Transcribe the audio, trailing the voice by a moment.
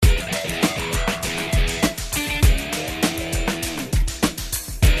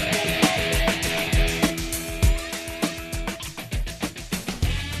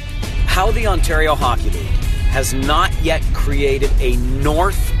the Ontario Hockey League has not yet created a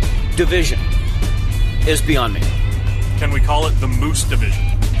North Division is beyond me. Can we call it the Moose Division?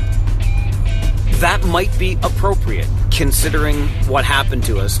 That might be appropriate, considering what happened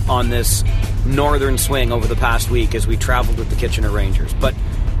to us on this northern swing over the past week as we traveled with the Kitchener Rangers. But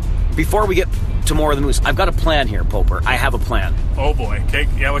before we get to more of the Moose, I've got a plan here, Poper. I have a plan. Oh, boy. Okay,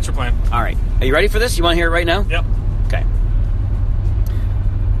 yeah, what's your plan? All right. Are you ready for this? You want to hear it right now? Yep. Okay.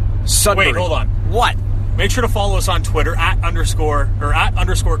 Sudbury. Wait, hold on. What? Make sure to follow us on Twitter at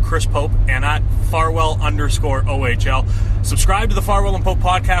 _, Chris Pope and at @Farwell_OHL. Subscribe to the Farwell and Pope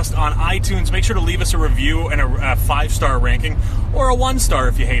podcast on iTunes. Make sure to leave us a review and a 5-star ranking, or a 1-star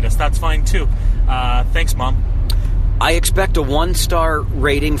if you hate us. That's fine too. Thanks, Mom. I expect a 1-star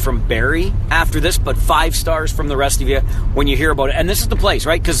rating from Barry after this, but 5 stars from the rest of you when you hear about it. And this is the place,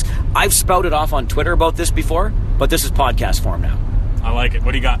 right? Because I've spouted off on Twitter about this before, but this is podcast form now. I like it.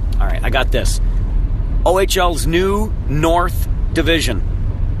 What do you got? All right, I got this. OHL's new North Division.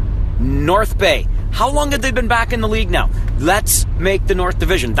 North Bay. How long have they been back in the league now? Let's make the North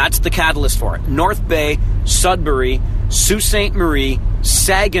Division. That's the catalyst for it. North Bay, Sudbury, Sault Ste. Marie,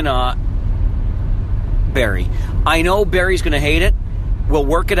 Saginaw, Barrie. I know Barrie's going to hate it. We'll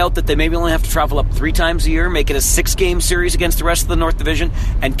work it out that they maybe only have to travel up 3 times a year, make it a 6-game series against the rest of the North Division,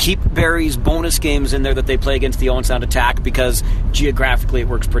 and keep Barrie's bonus games in there that they play against the Owen Sound Attack, because geographically it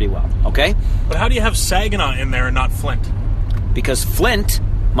works pretty well, okay? But how do you have Saginaw in there and not Flint? Because Flint,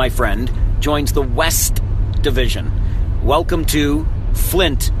 my friend, joins the West Division. Welcome to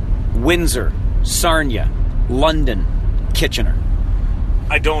Flint, Windsor, Sarnia, London, Kitchener.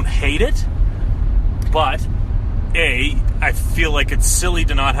 I don't hate it, but I feel like it's silly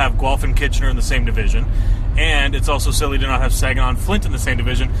to not have Guelph and Kitchener in the same division, and it's also silly to not have Saginaw and Flint in the same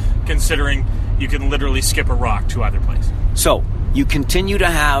division, considering you can literally skip a rock to either place. So, you continue to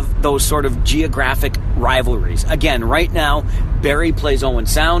have those sort of geographic rivalries. Again, right now, Barrie plays Owen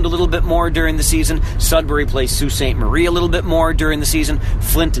Sound a little bit more during the season. Sudbury plays Sault Ste. Marie a little bit more during the season.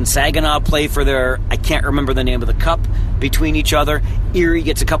 Flint and Saginaw play for their, I can't remember the name of the cup, between each other. Erie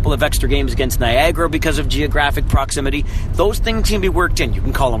gets a couple of extra games against Niagara because of geographic proximity. Those things can be worked in. You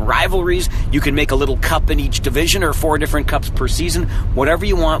can call them rivalries. You can make a little cup in each division, or 4 different cups per season. Whatever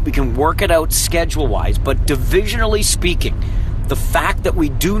you want, we can work it out schedule-wise. But divisionally speaking, the fact that we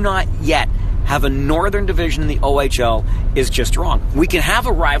do not yet have a Northern Division in the OHL is just wrong. We can have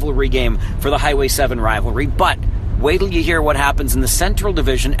a rivalry game for the Highway 7 rivalry, but wait till you hear what happens in the Central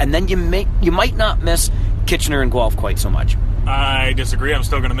Division, and then you might not miss Kitchener and Guelph quite so much. I disagree. I'm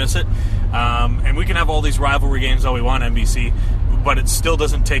still going to miss it. And we can have all these rivalry games all we want, NBC, but it still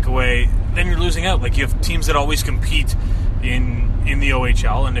doesn't take away. Then you're losing out. Like, you have teams that always compete in the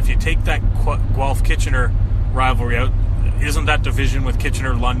OHL, and if you take that Guelph-Kitchener rivalry out, isn't that division with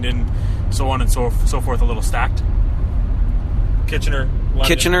Kitchener, London, so on and so forth a little stacked? Kitchener,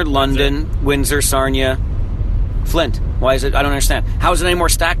 London, Windsor, Sarnia, Flint. Why is it? I don't understand. How is it any more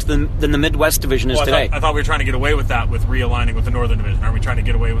stacked than the Midwest Division is today? I thought we were trying to get away with that with realigning with the Northern Division. Are we trying to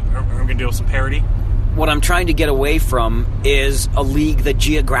get away with? Are we going to deal with some parity? What I'm trying to get away from is a league that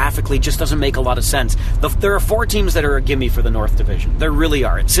geographically just doesn't make a lot of sense. There are 4 teams that are a gimme for the North Division. There really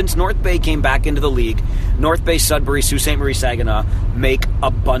are. Since North Bay came back into the league, North Bay, Sudbury, Sault Ste. Marie, Saginaw make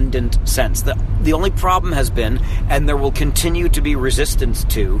abundant sense. The only problem has been, and there will continue to be resistance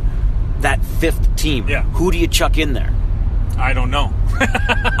to, that 5th team. Yeah. Who do you chuck in there? I don't know.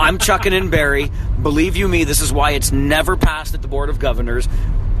 I'm chucking in Barrie. Believe you me, this is why it's never passed at the Board of Governors,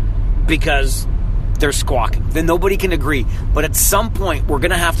 because they're squawking. Then nobody can agree. But at some point, we're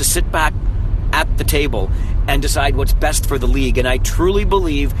going to have to sit back at the table and decide what's best for the league. And I truly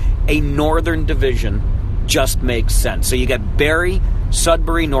believe a Northern Division just makes sense. So you got Barrie,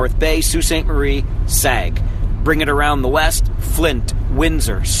 Sudbury, North Bay, Sault Ste. Marie, Sag. Bring it around the west, Flint,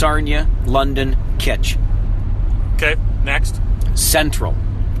 Windsor, Sarnia, London, Kitch. Okay, next. Central.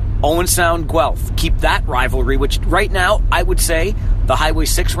 Owen Sound, Guelph. Keep that rivalry, which right now, I would say, the Highway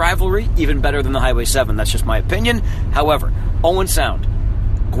 6 rivalry, even better than the Highway 7. That's just my opinion. However, Owen Sound,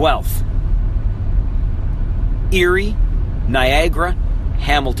 Guelph, Erie, Niagara,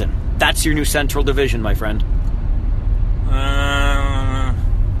 Hamilton. That's your new Central Division, my friend.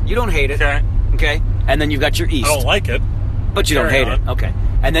 You don't hate it. Okay. And then you've got your East. I don't like it. But you don't hate it. Okay.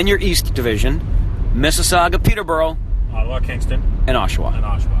 And then your East Division, Mississauga, Peterborough, Ottawa, Kingston, and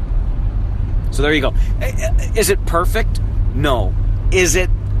Oshawa. So there you go. Is it perfect? No. Is it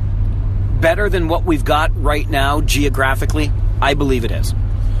better than what we've got right now geographically? I believe it is.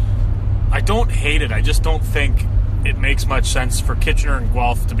 I don't hate it. I just don't think it makes much sense for Kitchener and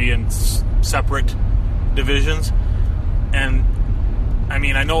Guelph to be in separate divisions. And I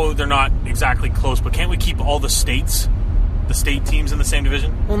mean, I know they're not exactly close, but can't we keep all the state teams in the same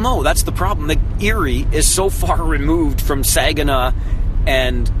division? Well, no, that's the problem. Like, Erie is so far removed from Saginaw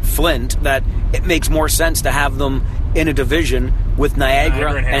and Flint that it makes more sense to have them in a division with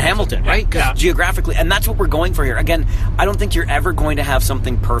Niagara and Hamilton, right? Because geographically, and that's what we're going for here. Again, I don't think you're ever going to have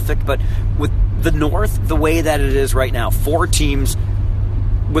something perfect, but with the North, the way that it is right now, 4 teams,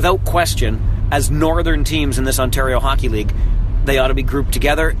 without question, as northern teams in this Ontario Hockey League, they ought to be grouped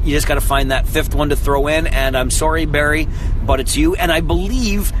together. You just got to find that 5th one to throw in, and I'm sorry, Barry, but it's you. And I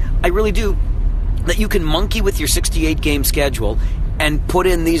believe, I really do, that you can monkey with your 68-game schedule and put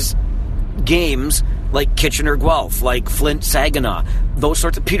in these games like Kitchener-Guelph, like Flint-Saginaw, those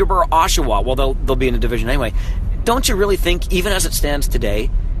sorts of Peterborough-Oshawa. Well, they'll be in a division anyway. Don't you really think, even as it stands today,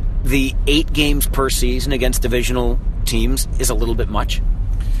 the 8 games per season against divisional teams is a little bit much?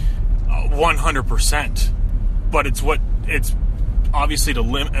 100%. But it's obviously to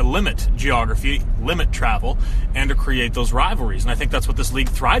limit geography, limit travel, and to create those rivalries. And I think that's what this league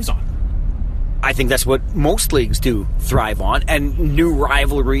thrives on. I think that's what most leagues do thrive on, and new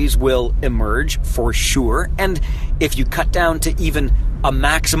rivalries will emerge for sure. And if you cut down to even a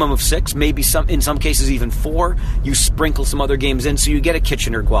maximum of 6, maybe in some cases even 4, you sprinkle some other games in, so you get a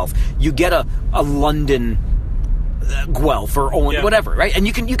Kitchener-Guelph, you get a London Guelph or Owen, whatever, right? And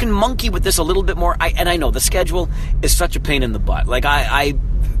you can monkey with this a little bit more. I know the schedule is such a pain in the butt. Like I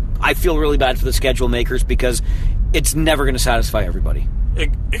feel really bad for the schedule makers because it's never going to satisfy everybody.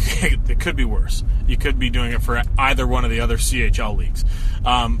 It could be worse. You could be doing it for either one of the other CHL leagues.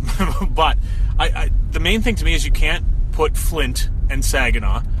 But the main thing to me is you can't put Flint and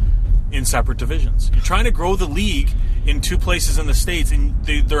Saginaw in separate divisions. You're trying to grow the league in 2 places in the States, and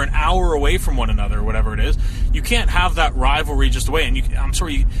they're an hour away from one another, or whatever it is. You can't have that rivalry just away. And I'm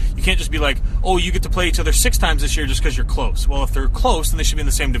sorry, you can't just be like, oh, you get to play each other 6 times this year just because you're close. Well, if they're close, then they should be in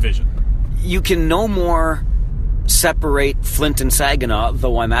the same division. You can no more separate Flint and Saginaw,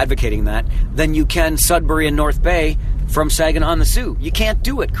 though I'm advocating that, than you can Sudbury and North Bay from Saginaw-on-the-Sioux. You can't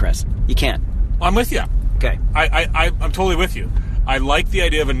do it, Chris. You can't. I'm with you. Okay. I'm totally with you. I like the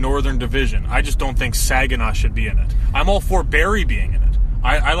idea of a northern division. I just don't think Saginaw should be in it. I'm all for Barrie being in it.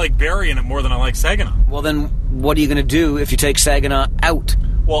 I like Barrie in it more than I like Saginaw. Well, then what are you going to do if you take Saginaw out?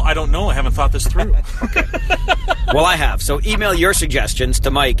 Well, I don't know. I haven't thought this through. Okay. Well, I have. So email your suggestions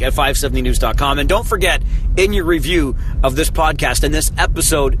to Mike at 570news.com. And don't forget, in your review of this podcast and this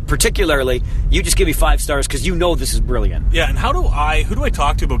episode particularly, you just give me 5 stars because you know this is brilliant. Yeah, and who do I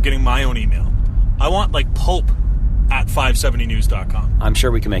talk to about getting my own email? I want, like, Pope at 570news.com. I'm sure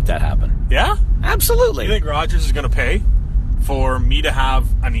we can make that happen. Yeah? Absolutely. You think Rogers is going to pay for me to have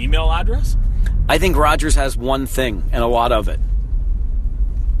an email address? I think Rogers has one thing, and a lot of it.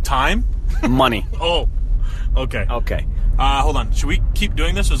 Time? Money. Oh, okay. Okay. Hold on. Should we keep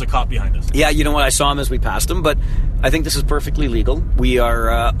doing this, or is a cop behind us? Yeah, you know what? I saw him as we passed him, but I think this is perfectly legal. We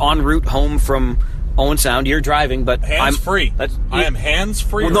are en route home from Owen Sound. You're driving, but hands-free. I am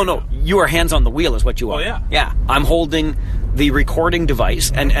hands-free. Well, no. You are hands on the wheel is what you are. Oh, yeah. Yeah. I'm holding the recording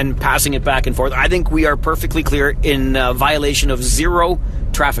device and passing it back and forth. I think we are perfectly clear in violation of 0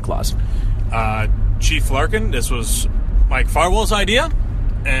 traffic laws. Chief Larkin, this was Mike Farwell's idea.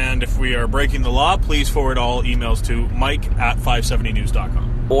 And if we are breaking the law, please forward all emails to Mike at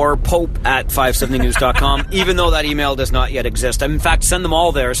 570news.com. Or Pope at 570news.com, even though that email does not yet exist. In fact, send them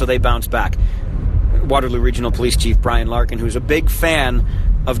all there so they bounce back. Waterloo Regional Police Chief Brian Larkin, who's a big fan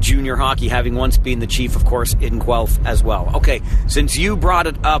of junior hockey, having once been the chief, of course, in Guelph as well. Okay, since you brought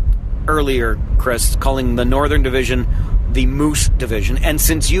it up earlier, Chris, calling the Northern Division the Moose Division, and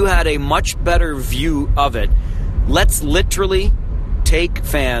since you had a much better view of it, let's literally take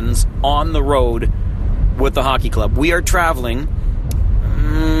fans on the road with the hockey club. We are traveling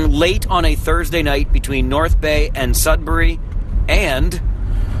late on a Thursday night between North Bay and Sudbury, and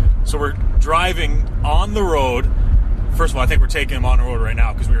so we're driving on the road. First of all, I think we're taking them on the road right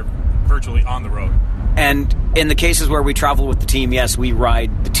now because we're virtually on the road. And in the cases where we travel with the team, yes, we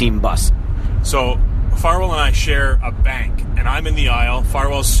ride the team bus. So Farwell and I share a bank, and I'm in the aisle.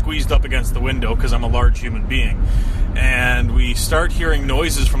 Farwell's squeezed up against the window because I'm a large human being. And we start hearing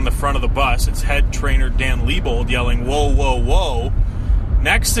noises from the front of the bus. It's head trainer Dan Liebold yelling, "Whoa, whoa, whoa."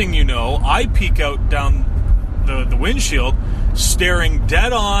 Next thing you know, I peek out down the windshield, staring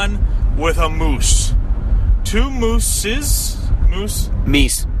dead on with a moose. 2 mooses. Moose?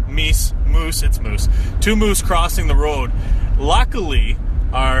 Meese. Moose. It's moose. 2 moose crossing the road. Luckily,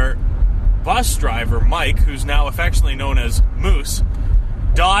 our bus driver, Mike, who's now affectionately known as Moose,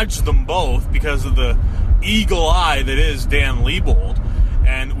 dodged them both because of the eagle eye that is Dan Liebold.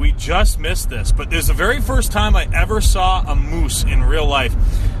 and we just missed this. But this is the very first time I ever saw a moose in real life.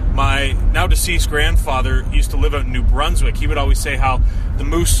 My now deceased grandfather used to live out in New Brunswick. He would always say how the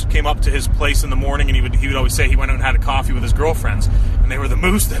moose came up to his place in the morning, and he would always say he went out and had a coffee with his girlfriends, and they were the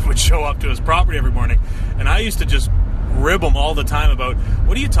moose that would show up to his property every morning. And I used to just rib him all the time about,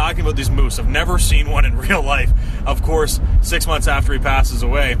 what are you talking about, these moose? I've never seen one in real life. Of course, 6 months after he passes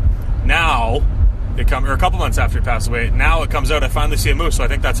away, now or a couple months after he passes away, now it comes out I finally see a moose. So I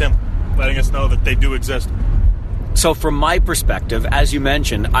think that's him letting us know that they do exist. So from my perspective, as you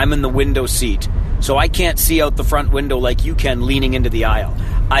mentioned, I'm in the window seat, so I can't see out the front window like you can leaning into the aisle.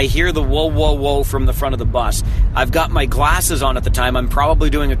 I hear the whoa, whoa, whoa from the front of the bus. I've got my glasses on at the time. I'm probably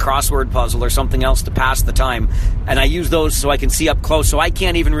doing a crossword puzzle or something else to pass the time, and I use those so I can see up close, so I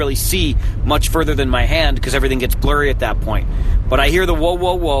can't even really see much further than my hand because everything gets blurry at that point. But I hear the whoa,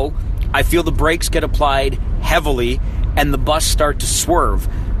 whoa, whoa. I feel the brakes get applied heavily, and the bus start to swerve.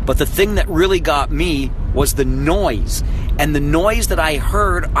 But the thing that really got me was the noise. And the noise that I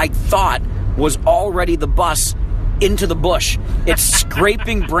heard, I thought, was already the bus into the bush. It's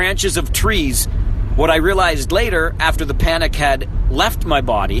scraping branches of trees. What I realized later, after the panic had left my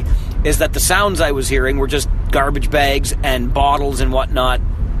body, is that the sounds I was hearing were just garbage bags and bottles and whatnot.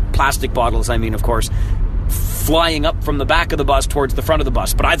 Plastic bottles, I mean, of course, flying up from the back of the bus towards the front of the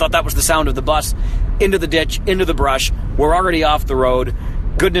bus. But I thought that was the sound of the bus into the ditch, into the brush. We're already off the road.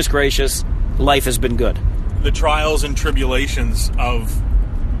 Goodness gracious, life has been good. The trials and tribulations of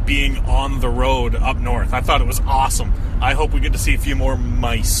being on the road up north. I thought it was awesome. I hope we get to see a few more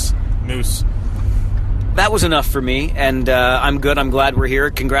moose. That was enough for me, and I'm good. I'm glad we're here.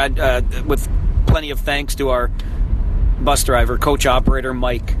 With plenty of thanks to our bus driver, coach operator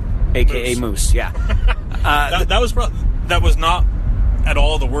Mike, a.k.a. Moose. Yeah. That was not at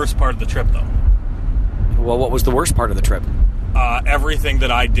all the worst part of the trip, though. Well, what was the worst part of the trip? Everything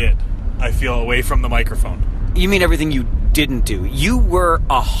that I did, I feel, away from the microphone. You mean everything you didn't do? You were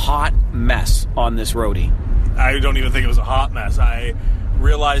a hot mess on this roadie. I don't even think it was a hot mess. I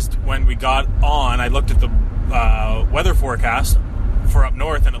realized when we got on, I looked at the weather forecast for up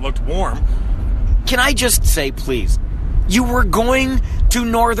north, and it looked warm. Can I just say, please, you were going to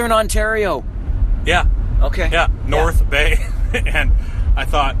Northern Ontario? Yeah. Okay. Yeah, North Bay. And I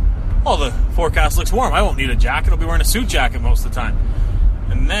thought, the forecast looks warm. I won't need a jacket. I'll be wearing a suit jacket most of the time.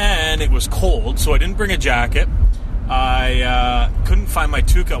 And then it was cold, so I didn't bring a jacket. I couldn't find my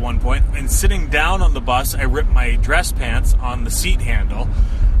toque at one point. And sitting down on the bus, I ripped my dress pants on the seat handle.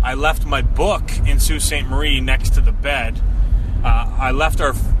 I left my book in Sault Ste. Marie next to the bed. I left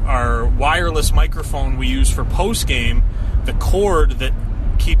our wireless microphone we use for post-game, the cord that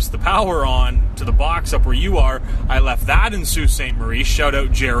keeps the power on to the box up where you are. I left that in Sault Ste. Marie. Shout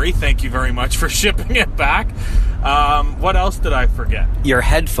out Jerry. Thank you very much for shipping it back. What else did I forget? Your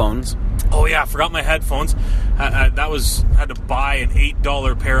headphones. Oh yeah, I forgot my headphones. Had to buy an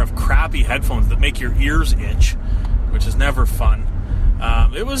 $8 pair of crappy headphones that make your ears itch, which is never fun.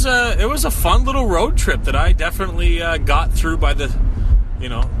 It was a fun little road trip that I definitely got through by the,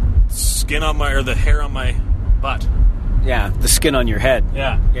 the hair on my butt. Yeah, the skin on your head.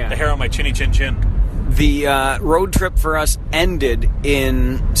 Yeah. The hair on my chinny chin chin. The road trip for us ended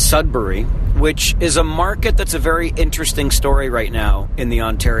in Sudbury, which is a market that's a very interesting story right now in the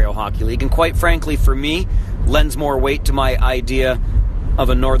Ontario Hockey League. And quite frankly, for me, lends more weight to my idea of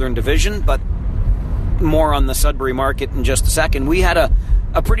a Northern Division, but more on the Sudbury market in just a second. We had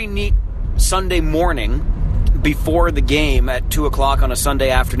a pretty neat Sunday morning before the game at 2 o'clock on a Sunday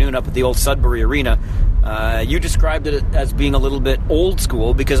afternoon up at the old Sudbury Arena. You described it as being a little bit old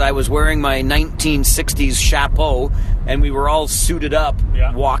school because I was wearing my 1960s chapeau and we were all suited up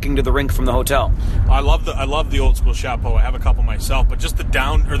walking to the rink from the hotel. I love the old school chapeau. I have a couple myself, but just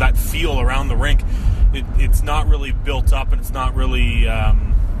that feel around the rink, it's not really built up and it's not really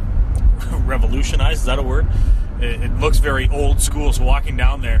revolutionized. Is that a word? It looks very old school. So walking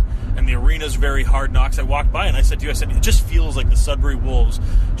down there, and the arena's very hard knocks. I walked by and I said to you, it just feels like the Sudbury Wolves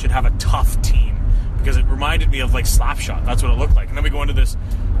should have a tough team. Because it reminded me of like Slapshot. That's what it looked like. And then we go into this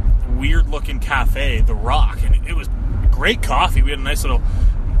weird-looking cafe, The Rock, and it was great coffee. We had a nice little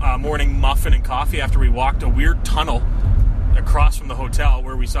morning muffin and coffee after we walked a weird tunnel across from the hotel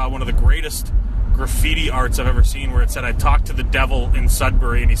where we saw one of the greatest graffiti arts I've ever seen, where it said, "I talked to the devil in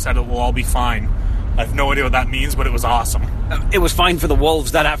Sudbury, and he said it will all be fine." I have no idea what that means, but it was awesome. It was fine for the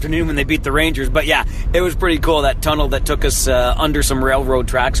Wolves that afternoon when they beat the Rangers, but yeah, it was pretty cool, that tunnel that took us under some railroad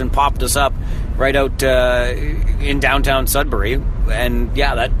tracks and popped us up right out in downtown Sudbury. And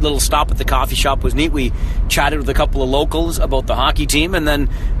yeah, that little stop at the coffee shop was neat. We chatted with a couple of locals about the hockey team and then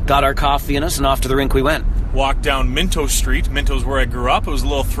got our coffee in us and off to the rink we went. walk down Minto Street. Minto's where I grew up. It was a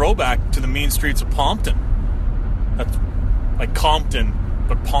little throwback to the mean streets of Pompton. That's like Compton,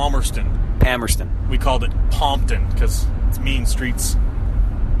 but Palmerston. We called it Pompton because it's mean streets.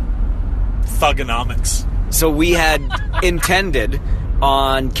 Thugonomics. So we had intended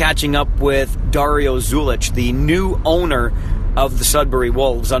on catching up with Dario Zulich, the new owner of the Sudbury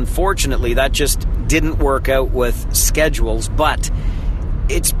Wolves. Unfortunately, that just didn't work out with schedules, but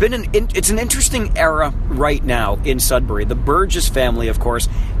it's an interesting era right now in Sudbury. The Burgess family, of course,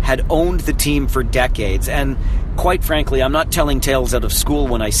 had owned the team for decades, and quite frankly, I'm not telling tales out of school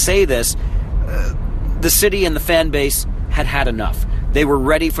when I say this. The city and the fan base had enough. They were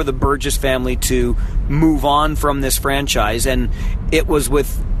ready for the Burgess family to move on from this franchise, and it was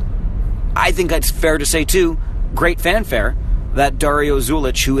with, I think it's fair to say too, great fanfare that Dario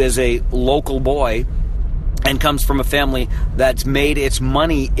Zulich, who is a local boy and comes from a family that's made its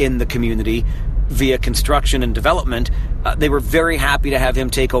money in the community via construction and development, they were very happy to have him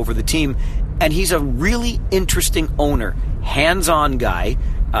take over the team. And he's a really interesting owner, hands-on guy,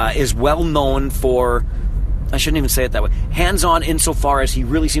 is well known for, I shouldn't even say it that way, hands-on insofar as he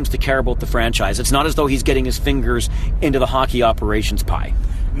really seems to care about the franchise. It's not as though he's getting his fingers into the hockey operations pie.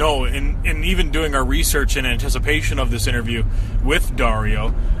 No, and even doing our research in anticipation of this interview with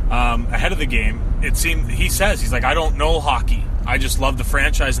Dario, ahead of the game, it seemed, he's like, I don't know hockey. I just love the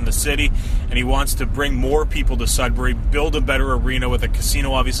franchise and the city, and he wants to bring more people to Sudbury, build a better arena with a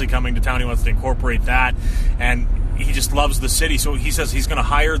casino obviously coming to town. He wants to incorporate that, and he just loves the city. So he says he's going to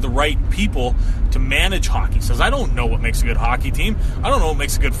hire the right people to manage hockey. He says, I don't know what makes a good hockey team. I don't know what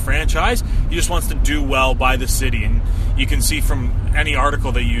makes a good franchise. He just wants to do well by the city. And you can see from any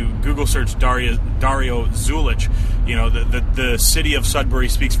article that you Google search Dario Zulich, you know, the city of Sudbury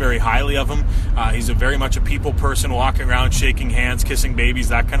speaks very highly of him. He's very much a people person, walking around, shaking hands, kissing babies,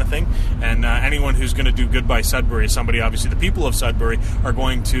 that kind of thing. And anyone who's going to do good by Sudbury is somebody, obviously, the people of Sudbury are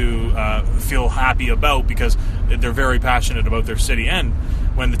going to feel happy about, because they're very passionate about their city, and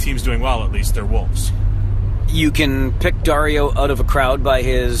when the team's doing well, at least they're Wolves. You can pick Dario out of a crowd by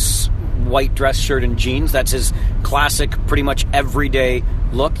his white dress shirt and jeans. That's his classic, pretty much everyday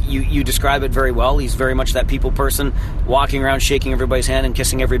look. You describe it very well. He's very much that people person, walking around, shaking everybody's hand and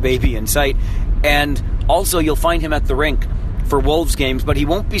kissing every baby in sight. And also, you'll find him at the rink for Wolves games, but he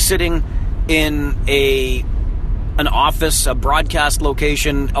won't be sitting in an office, a broadcast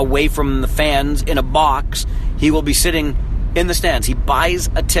location away from the fans in a box. He will be sitting in the stands. He buys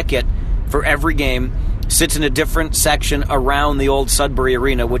a ticket for every game, sits in a different section around the old Sudbury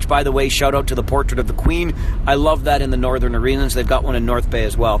Arena, which, by the way, shout out to the Portrait of the Queen. I love that in the Northern Arenas. They've got one in North Bay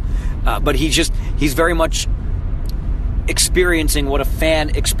as well. But he's very much experiencing what a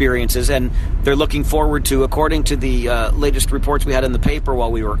fan experiences, and they're looking forward to, according to the latest reports we had in the paper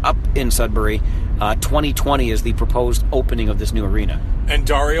while we were up in Sudbury, 2020 is the proposed opening of this new arena. And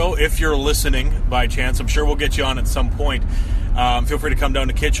Dario, if you're listening by chance, I'm sure we'll get you on at some point. Feel free to come down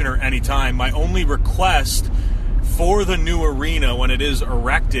to Kitchener anytime. My only request for the new arena, when it is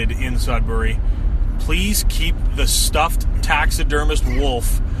erected in Sudbury, please keep the stuffed taxidermist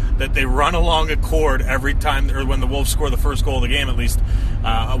wolf that they run along a cord every time, or when the Wolves score the first goal of the game, at least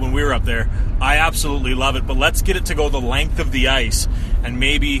when we were up there. I absolutely love it, but let's get it to go the length of the ice and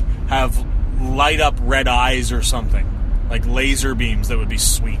maybe have light up red eyes or something, like laser beams. That would be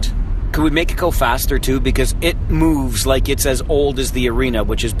sweet. Could we make it go faster too, because it moves like it's as old as the arena,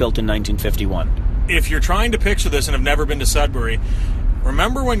 which is built in 1951. If you're trying to picture this and have never been to Sudbury,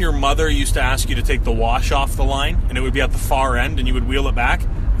 remember when your mother used to ask you to take the wash off the line and it would be at the far end and you would wheel it back?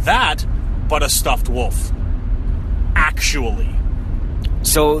 That, but a stuffed wolf. Actually.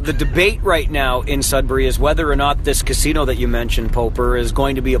 So the debate right now in Sudbury is whether or not this casino that you mentioned, Poper, is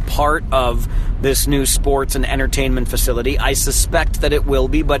going to be a part of this new sports and entertainment facility. I suspect that it will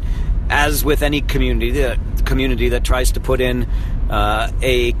be, but as with any community that tries to put in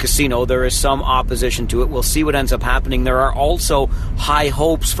a casino, there is some opposition to it. We'll see what ends up happening. There are also high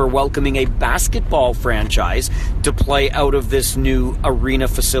hopes for welcoming a basketball franchise to play out of this new arena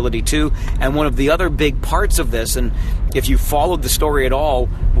facility too. And one of the other big parts of this, and if you followed the story at all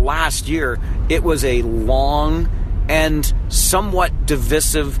last year, it was a long and somewhat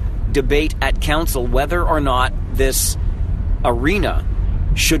divisive debate at council whether or not this arena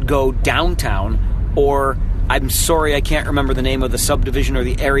should go downtown, or, I'm sorry, I can't remember the name of the subdivision or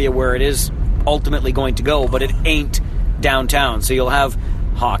the area where it is ultimately going to go, but it ain't downtown. So you'll have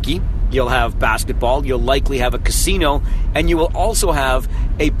hockey, you'll have basketball, you'll likely have a casino, and you will also have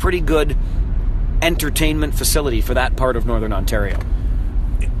a pretty good entertainment facility for that part of Northern Ontario.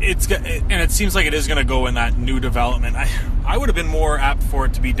 it seems like it is going to go in that new development. I would have been more apt for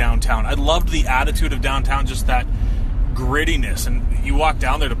it to be downtown. I loved the attitude of downtown, just that grittiness. And you walk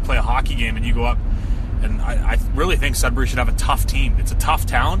down there to play a hockey game, and you go up, and I really think Sudbury should have a tough team. It's a tough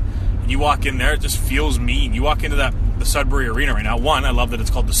town, and you walk in there, it just feels mean. You walk into the Sudbury Arena right now. One, I love that it's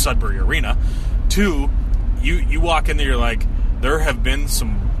called the Sudbury Arena. Two, you walk in there, you're like, there have been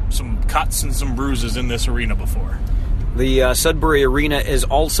some cuts and some bruises in this arena before. The Sudbury Arena is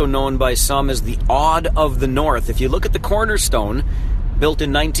also known by some as the Odd of the North. If you look at the cornerstone, built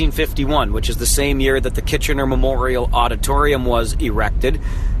in 1951, which is the same year that the Kitchener Memorial Auditorium was erected,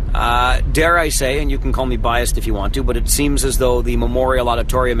 dare I say, and you can call me biased if you want to, but it seems as though the Memorial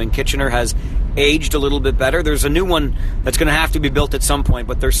Auditorium in Kitchener has aged a little bit better. There's a new one that's going to have to be built at some point,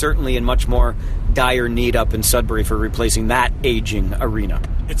 but they're certainly in much more dire need up in Sudbury for replacing that aging arena.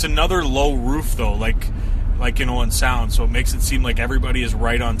 It's another low roof, though, like in Owen Sound, so it makes it seem like everybody is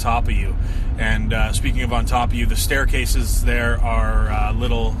right on top of you. And speaking of on top of you, the staircases there are a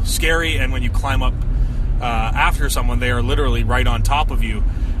little scary, and when you climb up after someone, they are literally right on top of you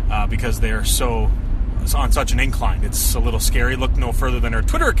because they are it's on such an incline. It's a little scary. Look no further than our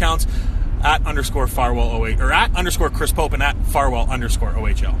Twitter accounts at _Farwell08 or at _Chris Pope and at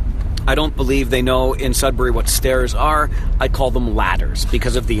Farwell_OHL. I don't believe they know in Sudbury what stairs are. I call them ladders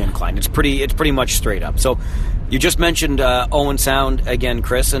because of the incline. It's pretty much straight up. So you just mentioned Owen Sound again,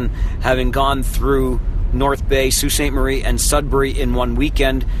 Chris, and having gone through North Bay, Sault Ste. Marie, and Sudbury in one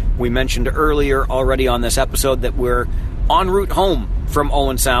weekend, we mentioned earlier already on this episode that we're en route home from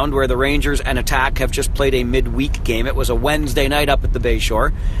Owen Sound, where the Rangers and Attack have just played a midweek game. It was a Wednesday night up at the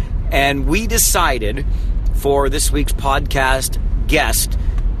Bayshore, and we decided for this week's podcast guest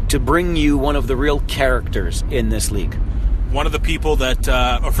to bring you one of the real characters in this league. One of the people that,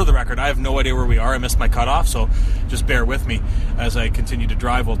 for the record, I have no idea where we are. I missed my cutoff, so just bear with me as I continue to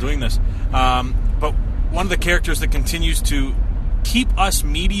drive while doing this. But one of the characters that continues to keep us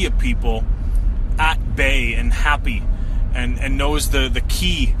media people at bay and happy and knows the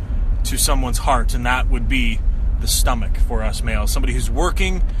key to someone's heart, and that would be the stomach for us males. Somebody who's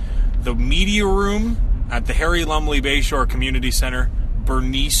working the media room at the Harry Lumley Bayshore Community Center.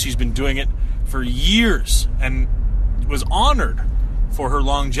 Bernice, she's been doing it for years and was honored for her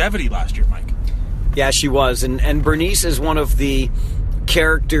longevity last year, Mike. Yeah, she was. And Bernice is one of the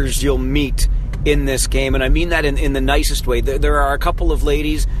characters you'll meet in this game, and I mean that in the nicest way. There are a couple of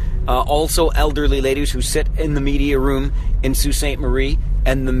ladies, also elderly ladies, who sit in the media room in Sault Ste. Marie,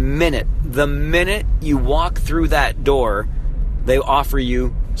 and the minute you walk through that door, they offer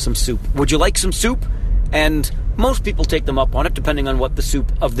you some soup. Would you like some soup? And most people take them up on it, depending on what the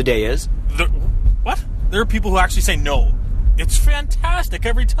soup of the day is. What? There are people who actually say no. It's fantastic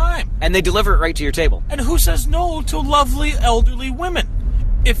every time. And they deliver it right to your table. And who says no to lovely elderly women?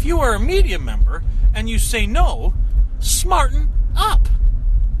 If you are a media member and you say no, smarten up.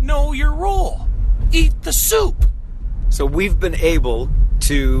 Know your role. Eat the soup. So we've been able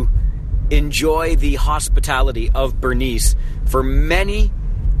to enjoy the hospitality of Bernice for many,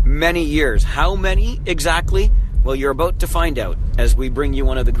 many years. How many exactly? Well, you're about to find out as we bring you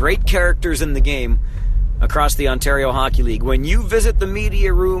one of the great characters in the game across the Ontario Hockey League. When you visit the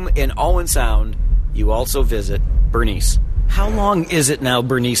media room in Owen Sound, you also visit Bernice. How long is it now,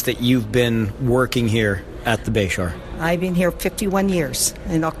 Bernice, that you've been working here at the Bayshore? I've been here 51 years,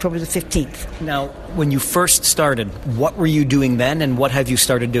 in October the 15th. Now, when you first started, what were you doing then, and what have you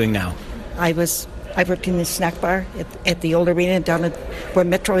started doing now? I worked in the snack bar at the old arena down at where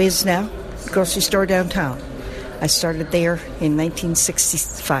Metro is now, grocery store downtown. I started there in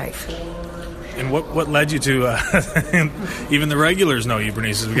 1965. And what led you to, even the regulars know you,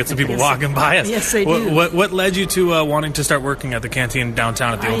 Bernice, we get some people walking by us. Yes, they do. What led you to wanting to start working at the canteen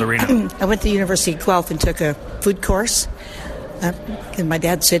downtown at the old arena? I went to the University of Guelph and took a food course. And my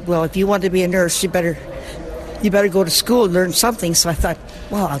dad said, well, if you want to be a nurse, you better go to school and learn something. So I thought,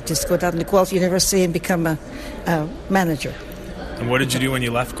 well, I'll just go down to Guelph University and become a manager. And what did you do when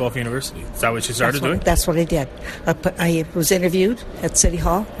you left Guelph University? Is that what you started doing? That's what I did. I was interviewed at City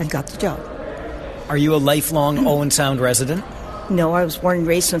Hall and got the job. Are you a lifelong Owen Sound resident? No, I was born and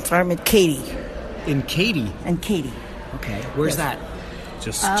raised on a farm in Katy. In Katy? And Katy. Okay. Where's that?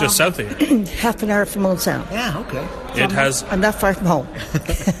 Just south of you. Half an hour from Owen Sound. Yeah, okay. I'm not far from home.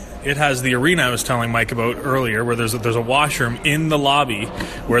 It has the arena I was telling Mike about earlier, where there's a washroom in the lobby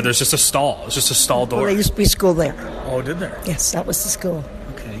where there's just a stall. It's just a stall door. Well, there used to be school there. Oh, did there? Yes, that was the school.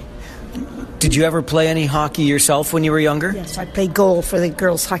 Okay. Did you ever play any hockey yourself when you were younger? Yes, I played goal for the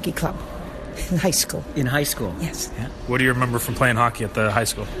girls' hockey club in high school. In high school? Yes. Yeah. What do you remember from playing hockey at the high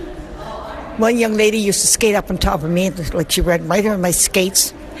school? One young lady used to skate up on top of me, like she ran right on my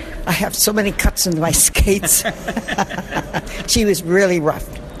skates. I have so many cuts in my skates. She was really rough.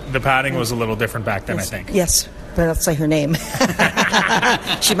 The padding was a little different back then, I think. Yes, but I'll say her name.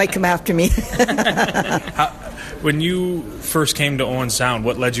 She might come after me. When you first came to Owen Sound,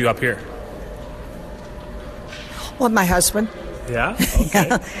 what led you up here? Well, my husband. Yeah?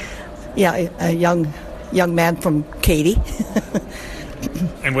 Okay. Yeah, a young man from Katy.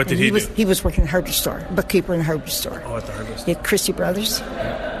 And what did he do? He was working in a hardware store, bookkeeper in a hardware store. Oh, at the hardware store. At Christie Brothers.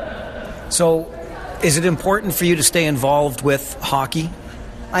 So, is it important for you to stay involved with hockey?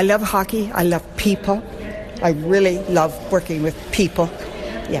 I love hockey. I love people. I really love working with people.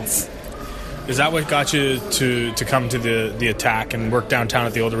 Yes. Is that what got you to come to the Attack and work downtown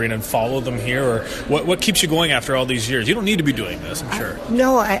at the old arena and follow them here? Or what keeps you going after all these years? You don't need to be doing this, I'm sure.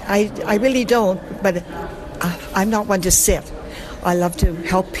 No, I really don't. But I'm not one to sit. I love to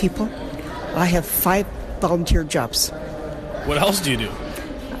help people. I have 5 volunteer jobs. What else do you do?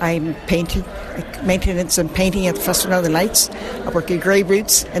 I'm painting, maintenance and painting at the Festival of the Lights. I work at Grey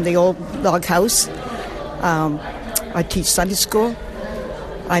Roots in the old log house. I teach Sunday school.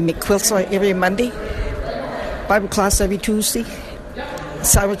 I make quilts every Monday. Bible class every Tuesday.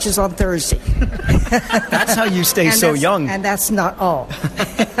 Sandwiches on Thursday. That's how you stay so young. And that's not all.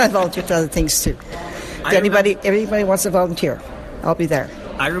 I volunteer for other things too. If anybody wants to volunteer, I'll be there.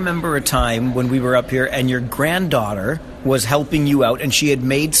 I remember a time when we were up here and your granddaughter was helping you out, and she had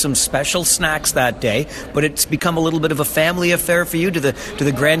made some special snacks that day, but it's become a little bit of a family affair for you. Do the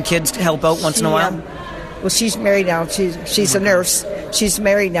grandkids help out once in a while? Well, she's married now. She's a nurse. She's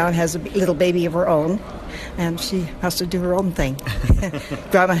married now and has a little baby of her own, and she has to do her own thing.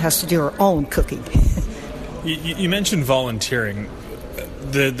 Grandma has to do her own cooking. You mentioned volunteering.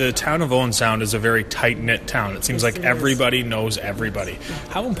 The town of Owen Sound is a very tight-knit town. It seems like everybody knows everybody.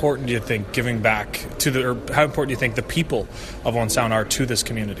 How important do you think giving back how important do you think the people of Owen Sound are to this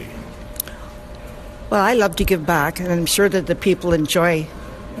community? Well, I love to give back, and I'm sure that the people enjoy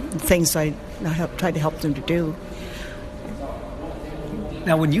things I try to help them to do.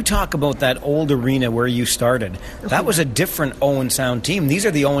 Now, when you talk about that old arena where you started, that was a different Owen Sound team. These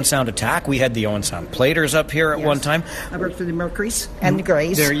are the Owen Sound Attack. We had the Owen Sound Platers up here at one time. I worked for the Mercurys and the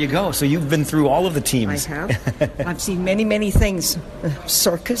Greys. There you go. So you've been through all of the teams. I have. I've seen many, many things.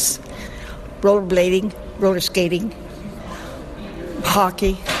 Circus, rollerblading, roller skating,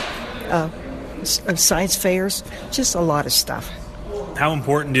 hockey, science fairs, just a lot of stuff. How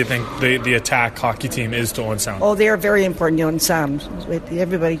important do you think the Attack hockey team is to Owen Sound? Oh, they're very important to Owen Sound.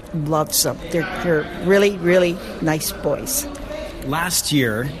 Everybody loves them. They're really, really nice boys. Last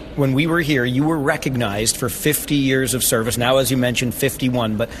year, when we were here, you were recognized for 50 years of service. Now, as you mentioned,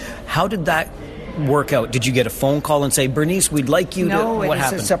 51. But how did that work out? Did you get a phone call and say, Bernice, we'd like you to... No, what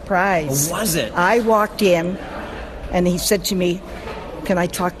happened? It was a surprise. Oh, was it? I walked in, and he said to me, can I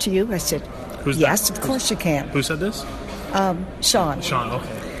talk to you? I said, yes, of course you can. Who said this? Sean. Sean,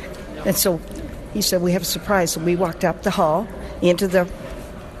 okay. And so he said, we have a surprise. So we walked up the hall into the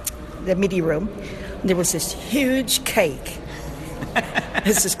media room. And there was this huge cake.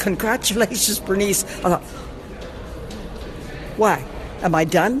 It says, congratulations, Bernice. I thought, why? Am I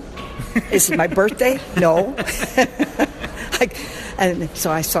done? Is it my birthday? No. And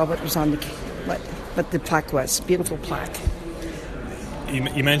so I saw what was on what the plaque was. Beautiful plaque.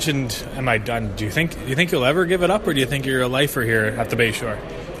 You mentioned, am I done? Do you think you'll ever give it up, or do you think you're a lifer here at the Bayshore?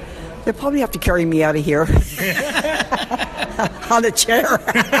 They'll probably have to carry me out of here on a chair.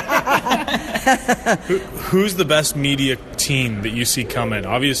 Who's the best media team that you see coming?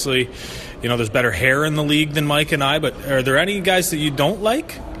 Obviously, there's better hair in the league than Mike and I, but are there any guys that you don't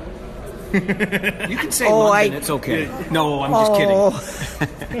like? You can say London, it's okay. No, I'm just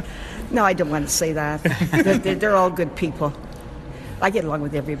kidding. No, I don't want to say that. They're all good people. I get along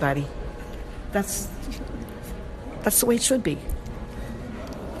with everybody. That's the way it should be.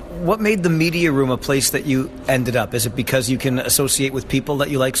 What made the media room a place that you ended up? Is it because you can associate with people that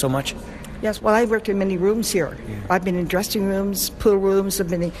you like so much? Yes, well, I worked in many rooms here. Yeah. I've been in dressing rooms, pool rooms.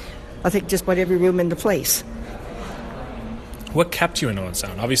 I've been in, I think, just about every room in the place. What kept you in Owen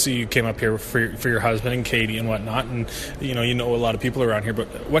Sound? Obviously, you came up here for your husband and Katie and whatnot, and you know a lot of people around here. But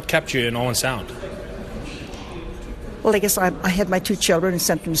what kept you in Owen Sound? Well, I guess I had my 2 children and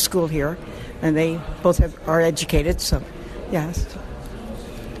sent them to school here, and they both are educated. So, yes.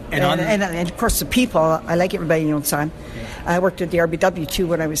 And of course, the people. I like everybody in Owen Sound. I worked at the RBW too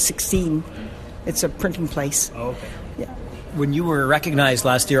when I was 16. It's a printing place. Oh, okay. Yeah. When you were recognized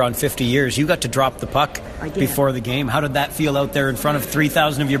last year on 50 years, you got to drop the puck before the game. How did that feel out there in front of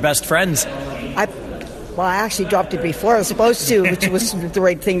 3,000 of your best friends? I actually dropped it before I was supposed to, which was the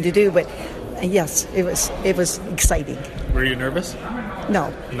right thing to do. But Yes, it was exciting. Were you nervous?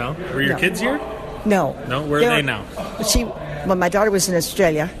 No. No? Were your kids here? No. No? Where are they now? My daughter was in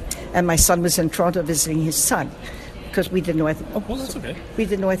Australia, and my son was in Toronto visiting his son, because we didn't know anything. Oh, well, that's okay. We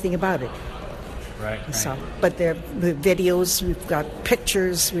didn't know anything about it. Right. So, but there are videos, we've got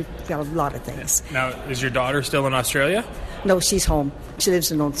pictures, we've got a lot of things. Now, is your daughter still in Australia? No, she's home. She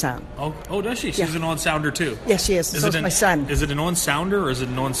lives in Owen Sound. Oh, does she? She's an Owen Sounder too? Yes, she is. So is my son. Is it an Owen Sounder or is it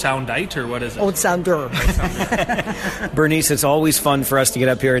an Owen Soundite or what is it? Owen Sounder. Bernice, it's always fun for us to get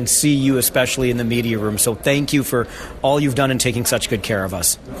up here and see you, especially in the media room. So thank you for all you've done in taking such good care of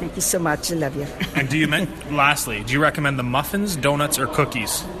us. Thank you so much. I love you. And lastly, do you recommend the muffins, donuts, or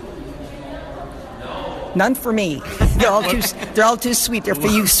cookies? None for me. They're all too sweet. They're for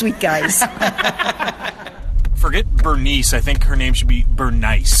you sweet guys. Forget Bernice. I think her name should be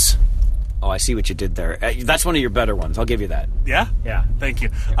Bernice. Oh, I see what you did there. That's one of your better ones. I'll give you that. Yeah? Yeah, thank you.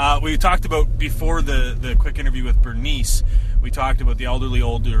 We talked about, before the quick interview with Bernice, we talked about the elderly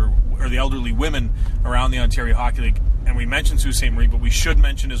women around the Ontario Hockey League, and we mentioned Sault Ste. Marie, but we should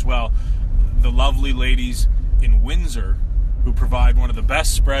mention as well the lovely ladies in Windsor who provide one of the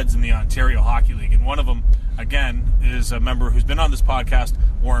best spreads in the Ontario Hockey League. And one of them, again, is a member who's been on this podcast,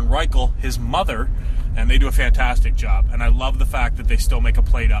 Warren Reichel, his mother, and they do a fantastic job. And I love the fact that they still make a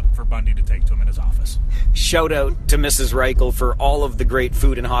plate up for Bundy to take to him in his office. Shout out to Mrs. Reichel for all of the great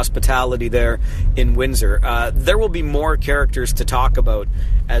food and hospitality there in Windsor. There will be more characters to talk about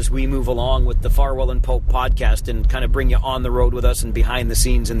as we move along with the Farwell and Pope podcast and kind of bring you on the road with us and behind the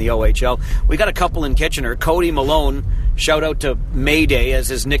scenes in the OHL. We got a couple in Kitchener. Cody Malone, shout out to Mayday as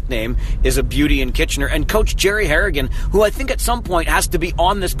his nickname, is a beauty in Kitchener. And Coach Jerry Harrigan, who I think at some point has to be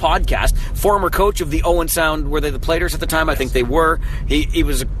on this podcast, former coach of the Owen Sound. Were they the Platers at the time? I think they were. He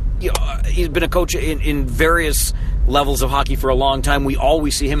was he's been a coach in various levels of hockey for a long time. We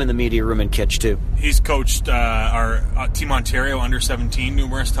always see him in the media room in Kitch too. He's coached our Team Ontario under 17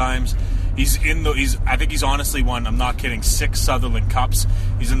 numerous times. I think he's honestly won, I'm not kidding, 6 Sutherland Cups.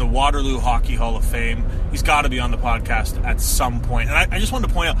 He's in the Waterloo Hockey Hall of Fame. He's got to be on the podcast at some point. And I just wanted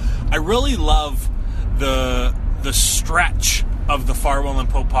to point out, I really love the stretch of the Farwell and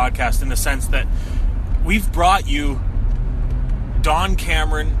Pope podcast in the sense that we've brought you Don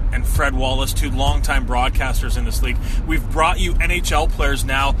Cameron and Fred Wallace, 2 longtime broadcasters in this league. We've brought you NHL players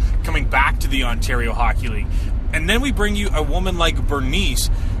now coming back to the Ontario Hockey League. And then we bring you a woman like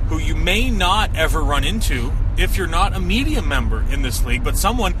Bernice, who you may not ever run into if you're not a media member in this league, but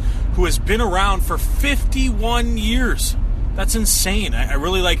someone who has been around for 51 years. That's insane. I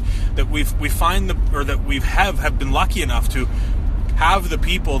really like that we have been lucky enough to have the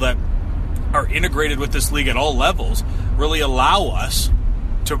people that are integrated with this league at all levels really allow us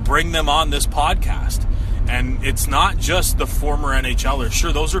to bring them on this podcast. And it's not just the former NHLers.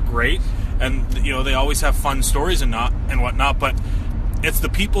 Sure, those are great, and they always have fun stories and whatnot, but it's the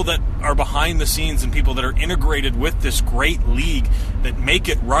people that are behind the scenes and people that are integrated with this great league that make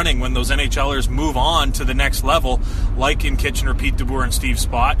it running when those NHLers move on to the next level, like in Kitchener, Pete DeBoer and Steve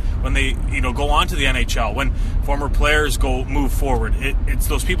Spott, when they go on to the NHL, when former players move forward. It's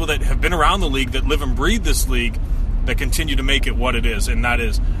those people that have been around the league, that live and breathe this league, that continue to make it what it is, and that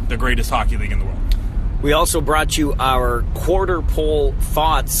is the greatest hockey league in the world. We also brought you our quarter poll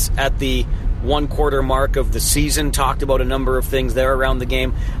thoughts at the 1/4 mark of the season, talked about a number of things there around the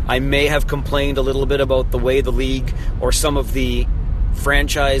game. I may have complained a little bit about the way the league or some of the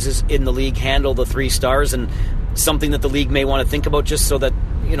franchises in the league handle the 3 stars, and something that the league may want to think about, just so that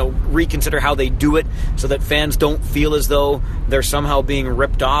reconsider how they do it, so that fans don't feel as though they're somehow being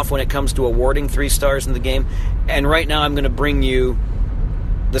ripped off when it comes to awarding 3 stars in the game. And right now I'm going to bring you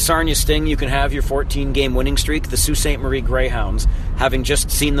the Sarnia Sting. You can have your 14-game winning streak. The Sault Ste. Marie Greyhounds, having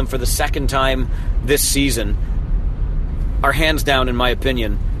just seen them for the second time this season, are hands down, in my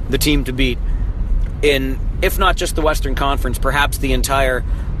opinion, the team to beat in, if not just the Western Conference, perhaps the entire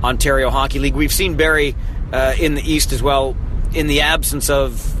Ontario Hockey League. We've seen Barrie in the East as well. In the absence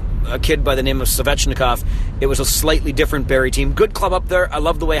of a kid by the name of Svechnikov, it was a slightly different Barrie team. Good club up there. I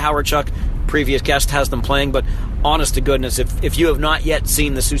love the way Howard Chuck, previous guest, has them playing, but honest to goodness, if you have not yet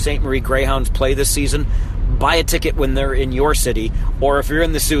seen the Sault Ste. Marie Greyhounds play this season, buy a ticket when they're in your city, or if you're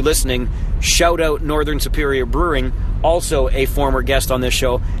in the Sioux listening, shout out Northern Superior Brewing, also a former guest on this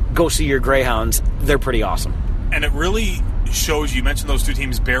show. Go see your Greyhounds. They're pretty awesome. And it really shows, you mentioned those 2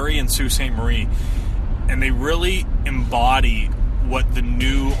 teams, Barrie and Sault Ste. Marie, and they really embody what the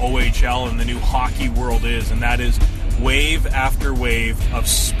new OHL and the new hockey world is, and that is wave after wave of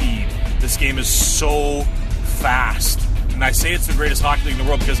speed. This game is so fast. And I say it's the greatest hockey league in the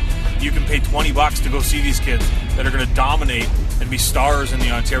world because you can pay $20 to go see these kids that are going to dominate and be stars in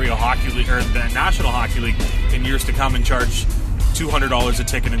the Ontario Hockey League or the National Hockey League in years to come and charge $200 a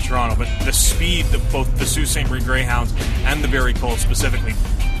ticket in Toronto. But the speed that both the Sault Ste. Marie Greyhounds and the Barrie Colts specifically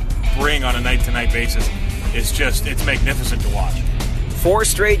bring on a night-to-night basis is just, it's magnificent to watch. 4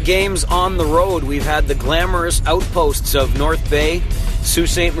 straight games on the road. We've had the glamorous outposts of North Bay, Sault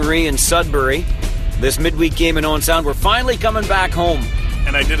Ste. Marie, and Sudbury. This midweek game in Owen Sound, we're finally coming back home.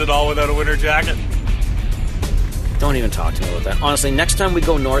 And I did it all without a winter jacket. Don't even talk to me about that. Honestly, next time we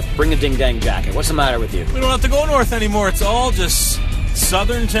go north, bring a ding-dang jacket. What's the matter with you? We don't have to go north anymore. It's all just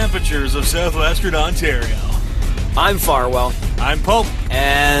southern temperatures of southwestern Ontario. I'm Farwell. I'm Pope.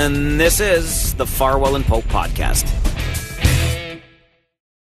 And this is the Farwell and Pope Podcast.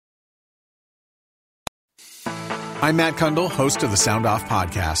 I'm Matt Kundle, host of the Sound Off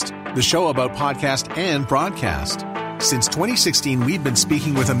Podcast, the show about podcast and broadcast. Since 2016, we've been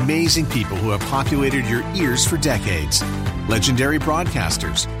speaking with amazing people who have populated your ears for decades. Legendary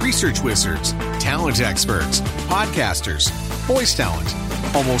broadcasters, research wizards, talent experts, podcasters, voice talent.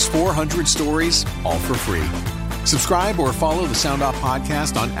 Almost 400 stories, all for free. Subscribe or follow the Sound Off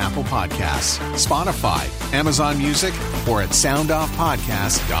Podcast on Apple Podcasts, Spotify, Amazon Music, or at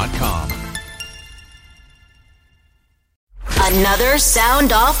soundoffpodcast.com. Another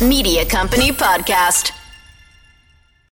Sound Off Media Company podcast.